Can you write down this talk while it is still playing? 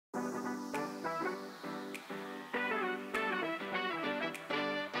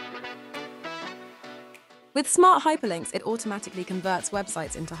With Smart Hyperlinks, it automatically converts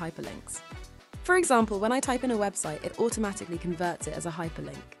websites into hyperlinks. For example, when I type in a website, it automatically converts it as a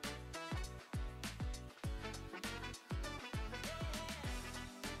hyperlink.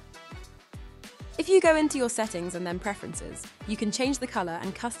 If you go into your settings and then preferences, you can change the color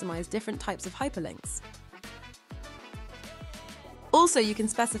and customize different types of hyperlinks. Also, you can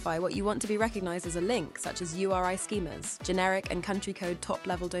specify what you want to be recognized as a link, such as URI schemas, generic and country code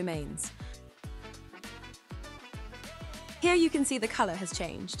top-level domains. Here you can see the color has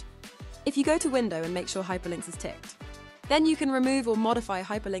changed. If you go to Window and make sure Hyperlinks is ticked, then you can remove or modify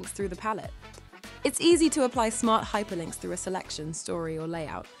hyperlinks through the palette. It's easy to apply smart hyperlinks through a selection, story, or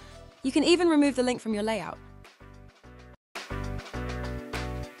layout. You can even remove the link from your layout.